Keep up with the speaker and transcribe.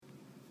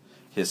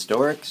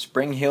Historic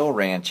Spring Hill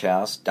Ranch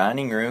House,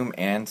 dining room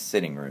and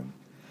sitting room.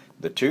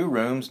 The two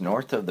rooms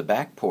north of the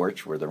back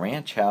porch were the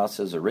ranch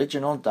house's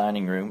original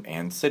dining room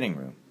and sitting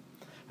room.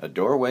 A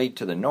doorway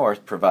to the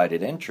north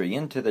provided entry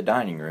into the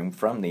dining room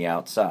from the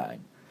outside.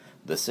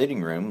 The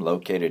sitting room,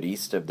 located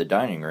east of the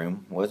dining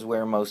room, was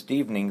where most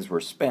evenings were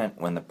spent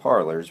when the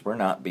parlors were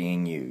not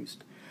being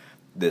used.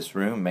 This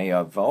room may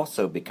have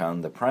also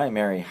become the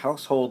primary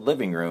household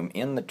living room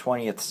in the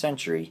 20th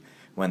century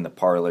when the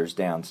parlors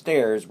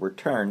downstairs were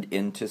turned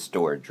into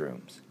storage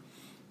rooms.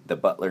 The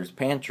butler's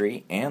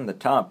pantry and the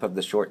top of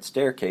the short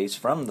staircase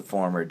from the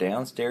former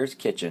downstairs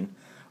kitchen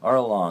are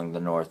along the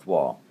north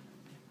wall.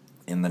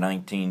 In the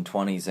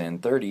 1920s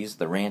and 30s,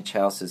 the ranch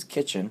house's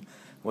kitchen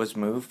was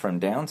moved from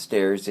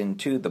downstairs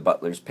into the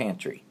butler's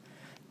pantry.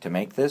 To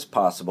make this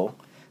possible,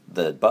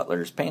 the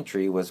butler's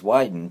pantry was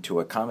widened to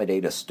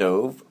accommodate a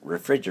stove,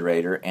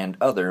 refrigerator, and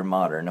other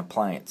modern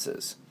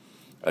appliances.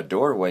 A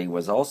doorway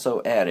was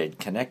also added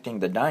connecting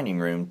the dining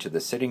room to the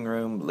sitting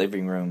room,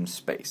 living room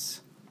space.